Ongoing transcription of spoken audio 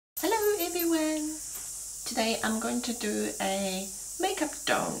Hello everyone! Today I'm going to do a makeup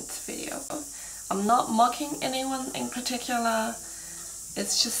don'ts video. I'm not mocking anyone in particular,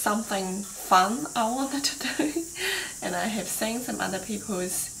 it's just something fun I wanted to do and I have seen some other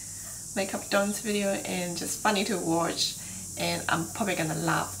people's makeup don'ts video and just funny to watch, and I'm probably gonna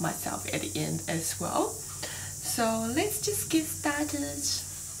laugh myself at the end as well. So let's just get started.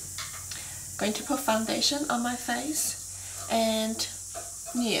 Going to put foundation on my face, and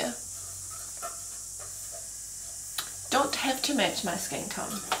yeah, don't have to match my skin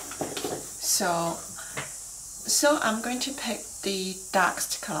tone. So I'm going to pick the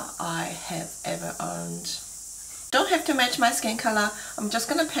darkest color I have ever owned. Don't have to match my skin color. I'm just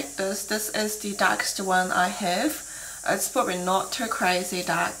gonna pick this. This is the darkest one I have. It's probably not too crazy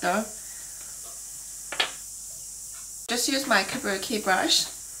dark though. Just use my Kabuki brush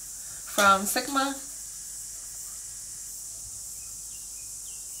from Sigma.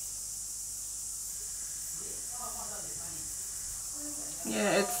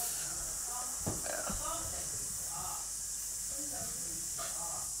 Yeah, it's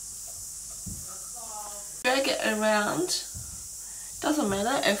drag it around. Doesn't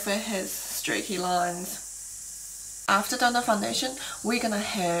matter if it has streaky lines. After done the foundation, we're gonna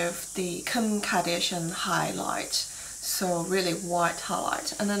have the Kim Kardashian highlight. So really white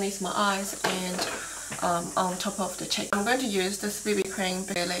highlight underneath my eyes and on top of the cheek. I'm going to use this BB cream.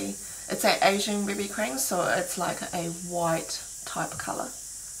 Really, it's an Asian BB cream, so it's like a white type color.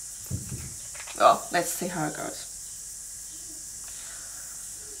 Oh, let's see how it goes.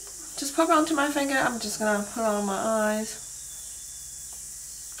 Just pop it onto my finger. I'm just gonna put it on my eyes.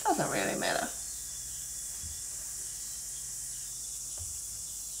 Doesn't really matter.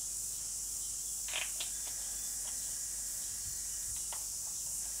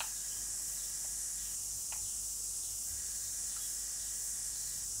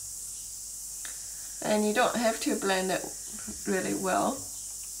 And you don't have to blend it really well.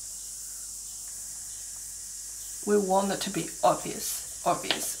 We want it to be obvious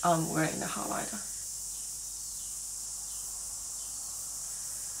I'm wearing the highlighter.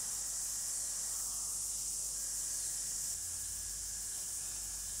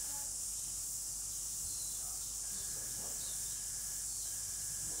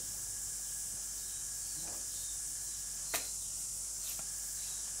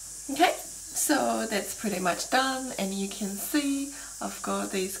 Okay, so that's pretty much done, and you can see I've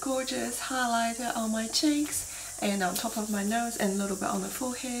got these gorgeous highlighter on my cheeks and on top of my nose and a little bit on the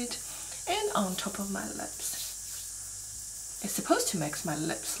forehead and on top of my lips. It's supposed to make my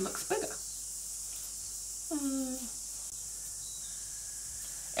lips look bigger.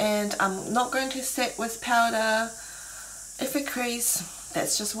 And I'm not going to set with powder. If it crease,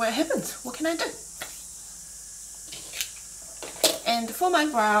 that's just what happens. What can I do? And for my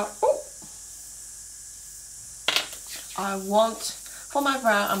brow, for my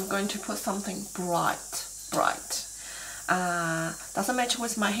brow, I'm going to put something bright. Doesn't match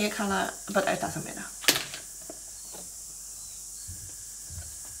with my hair color, but it doesn't matter.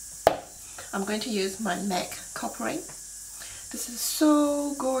 I'm going to use my MAC Copper Ring. This is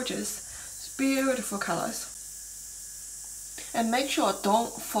so gorgeous. It's beautiful colors. And make sure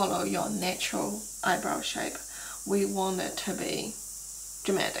don't follow your natural eyebrow shape. We want it to be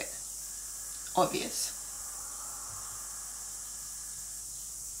dramatic, obvious.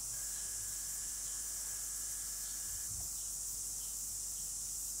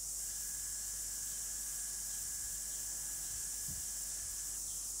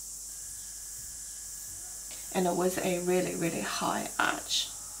 And it was a really high arch.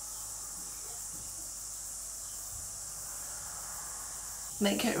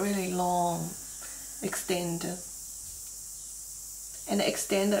 Make it really long, extend it. And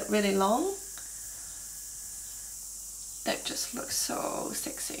extend it really long. That just looks so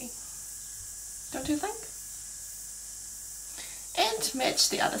sexy, don't you think? And match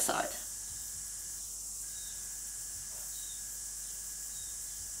the other side.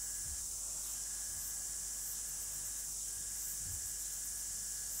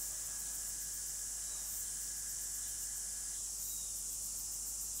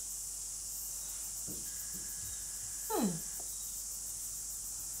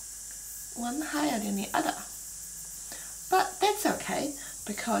 One higher than the other, but that's okay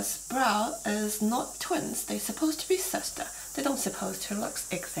because brow is not twins. They're supposed to be sister. They don't supposed to look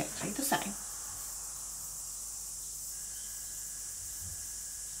exactly the same.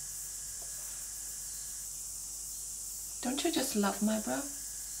 Don't you just love my brow?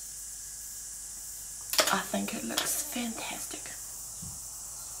 I think it looks fantastic.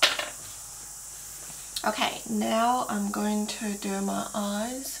 Okay, now I'm going to do my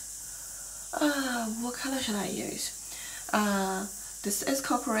eyes. What color should I use? This is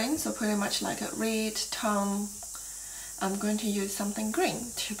Copper Rain, so pretty much like a red tone. I'm going to use something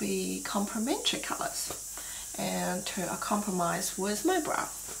green to be complementary colors and to compromise with my brow.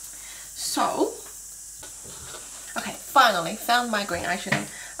 So, okay, finally found my green eyeshadow.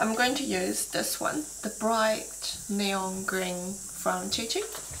 I'm going to use this one, the bright neon green from Chi Chi.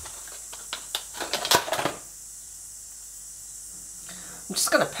 I'm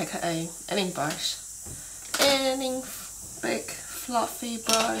just gonna pick any brush. Any big fluffy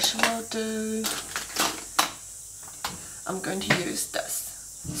brush will do. I'm going to use this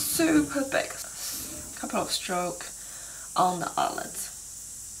super big couple of strokes on the eyelids,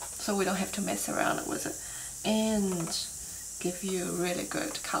 so we don't have to mess around with it and give you a really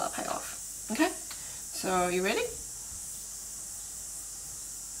good color payoff. Okay, so you ready?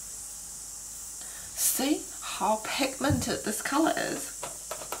 See how pigmented this color is.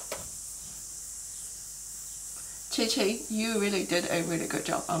 Chi Chi, you really did a really good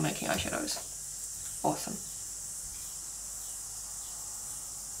job on making eyeshadows. Awesome.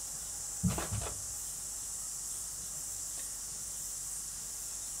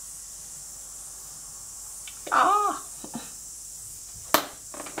 Ah!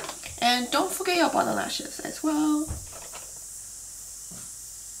 And don't forget your bottom lashes as well.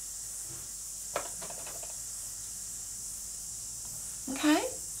 Okay,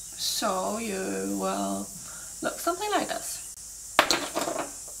 so you will look something like this.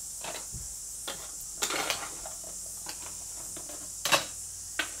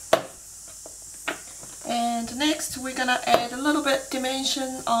 And next we're gonna add a little bit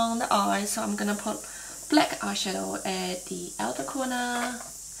dimension on the eye, so I'm gonna put black eyeshadow at the outer corner.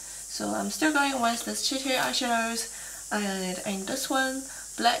 So I'm still going with this Chi Chi eyeshadows, and in this one,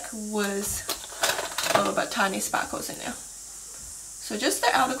 black with a little bit tiny sparkles in there. So just the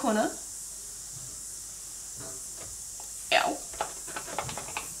outer corner. Ow.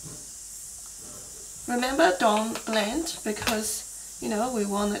 Remember, don't blend, because you know we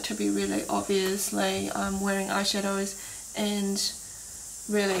want it to be really obviously I'm wearing eyeshadows and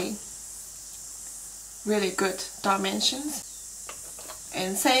really good dimensions.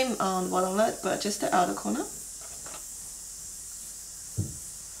 And same on the bottom lid, but just the outer corner.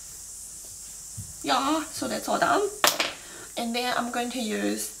 Yeah, so that's all done. And then I'm going to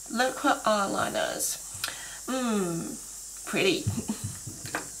use liquid eyeliners. Pretty.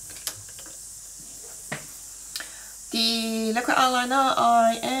 The liquid eyeliner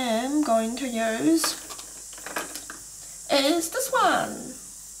I am going to use is this one.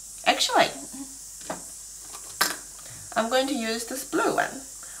 Actually, I'm going to use this blue one.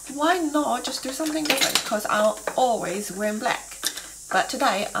 Why not just do something different? Because I'll always wear black. But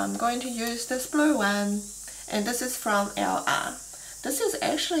today I'm going to use this blue one. And this is from LR. This is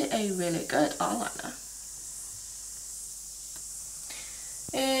actually a really good eyeliner.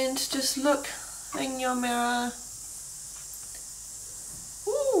 And just look in your mirror.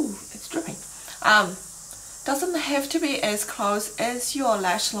 Ooh, it's dripping. Doesn't have to be as close as your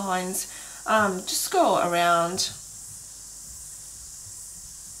lash lines. Just go around.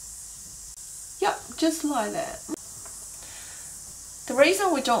 Yep, just like that. The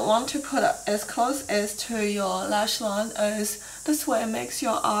reason we don't want to put it as close as to your lash line is this way it makes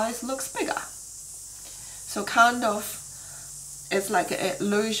your eyes look bigger. So kind of, it's like an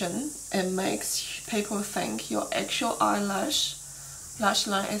illusion. It makes people think your actual lash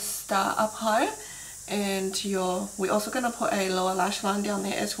line is start up higher, and we're also gonna put a lower lash line down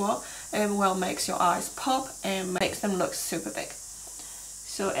there as well, and will makes your eyes pop and makes them look super big.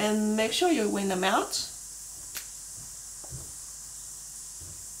 So, and make sure you wing them out.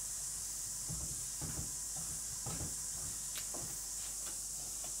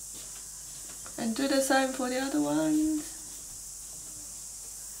 And do the same for the other ones.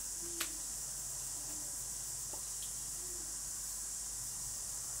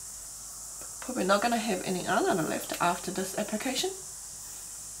 Probably not gonna have any eyeliner left after this application.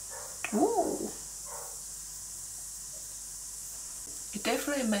 Ooh. It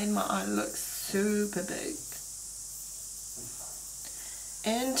definitely made my eye look super big.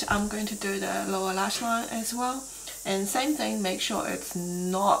 And I'm going to do the lower lash line as well. And same thing, make sure it's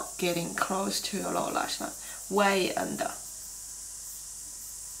not getting close to your lower lash line, way under.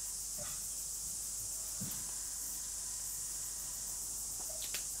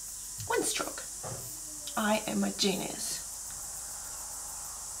 One stroke. I am a genius.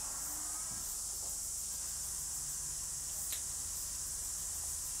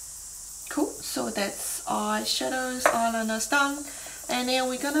 Cool, so that's eyeshadows, eyeliners done. And then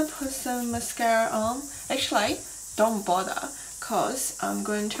we're gonna put some mascara on. Actually, don't bother, because I'm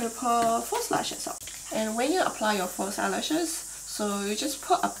going to put false lashes on. And when you apply your false eyelashes, so you just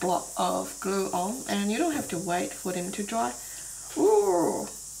put a block of glue on and you don't have to wait for them to dry. Ooh!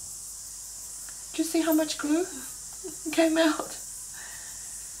 Do you see how much glue came out?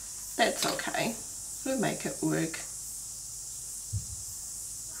 That's okay. We'll make it work.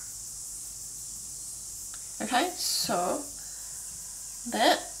 Okay, so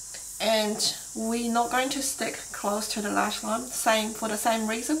that, and we're not going to stick close to the lash line, for the same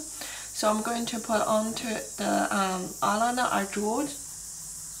reason. So I'm going to put onto the eyeliner I drew.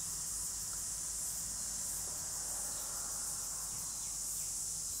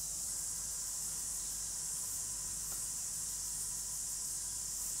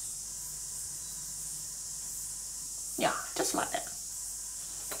 Yeah, just like that.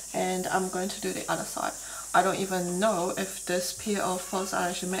 And I'm going to do the other side. I don't even know if this pair of false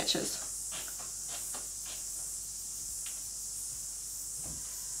eyelash matches.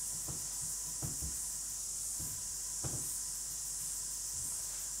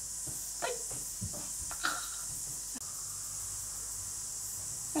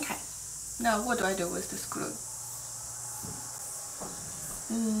 Okay, now what do I do with this glue?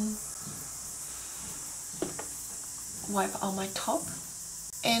 Wipe on my top.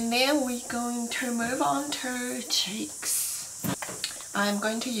 And then we're going to move on to cheeks. I'm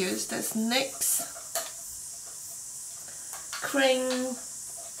going to use this NYX cream.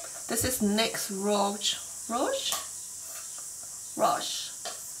 This is NYX Rouge.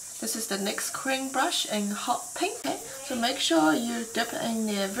 This is the NYX cream brush in hot pink. Okay? So make sure you dip it in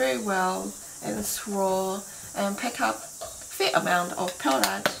there very well and swirl and pick up a fair amount of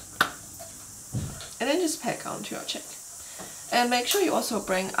pearlite. And then just pack onto your cheek. And make sure you also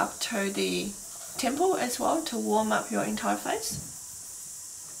bring up to the temple as well to warm up your entire face.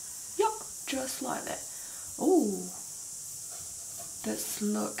 Yup, just like that. Ooh, this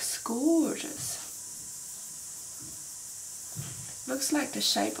looks gorgeous. Looks like the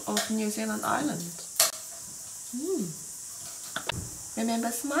shape of New Zealand Island.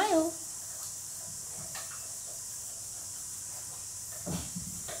 Remember, smile.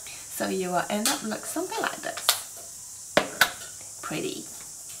 So you will end up look something like this. Pretty.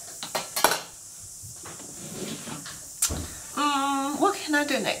 What can I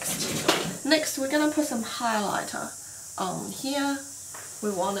do next? Next, we're gonna put some highlighter on here. We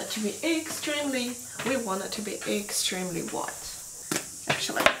want it to be extremely white.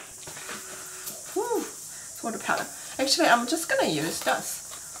 Actually, for the powder. Actually, I'm just gonna use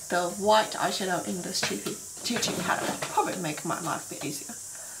this, the white eyeshadow in this cheap powder. Probably make my life a bit easier.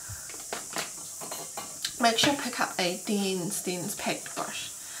 Make sure to pick up a dense packed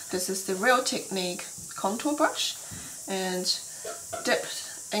brush. This is the Real Technique contour brush, and dip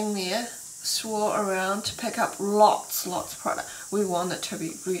in there, swirl around to pick up lots of product. We want it to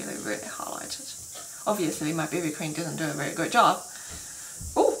be really highlighted. Obviously my BB cream didn't do a very good job.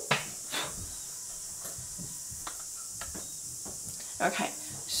 Ooh. Okay,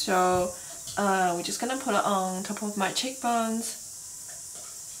 so we're just gonna put it on top of my cheekbones.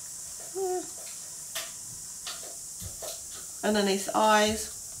 Underneath the eyes.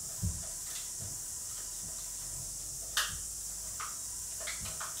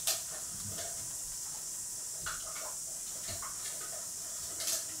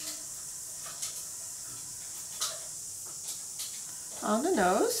 On the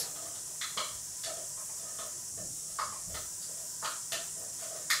nose.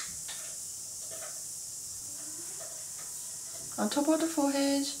 On top of the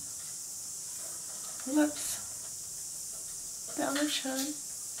forehead. Lips. Down the chin.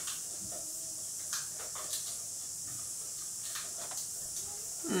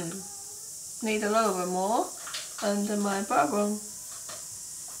 Need a little bit more under my brow bone.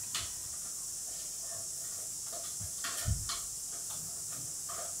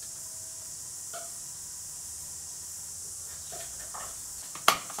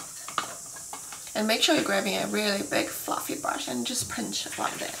 And make sure you're grabbing a really big fluffy brush and just pinch it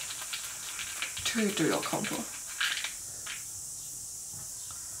like that to do your contour.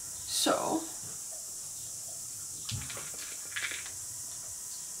 So,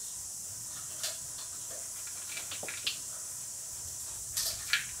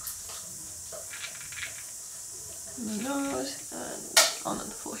 on the nose and on the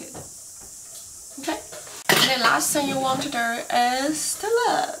forehead. Okay. And the last thing you want to do is the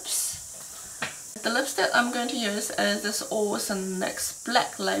lips. The lipstick I'm going to use is this awesome NYX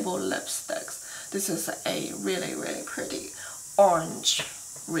Black Label lipsticks. This is a really pretty orange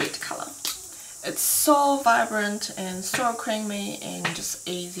red color. It's so vibrant and so creamy and just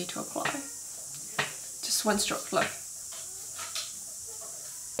easy to apply. Just one stroke, look.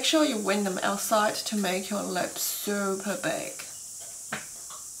 sure you win them outside to make your lips super big.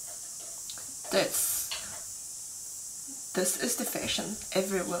 This is the fashion.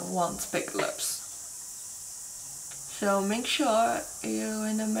 Everyone wants big lips. So make sure you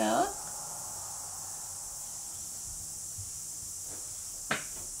in the mouth.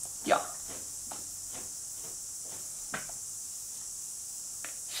 Yeah.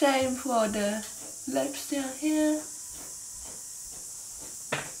 Same for the lips down here.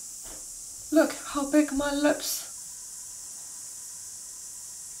 Look how big my lips.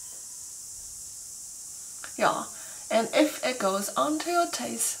 Yeah, and if it goes onto your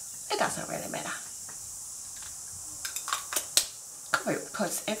taste, it doesn't really matter.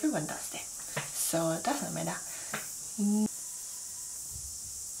 Because everyone does that, so it doesn't matter.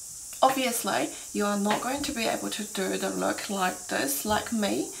 Obviously, you are not going to be able to do the look like this, like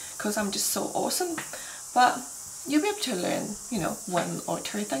me, because I'm just so awesome. But you'll be able to learn, you know, 1 or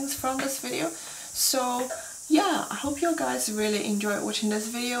 2 things from this video. So yeah, I hope you guys really enjoyed watching this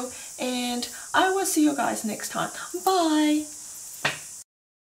video, and I will see you guys next time. Bye!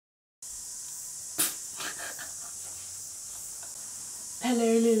 Hello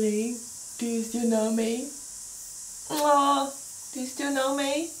Lily, do you still know me? Oh, do you still know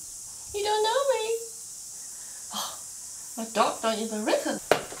me? You don't know me? Oh, my dog don't even listen.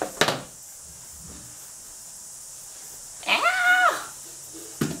 Ah!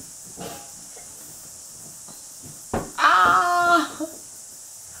 Ah!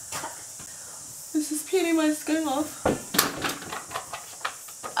 This is peeling my skin off.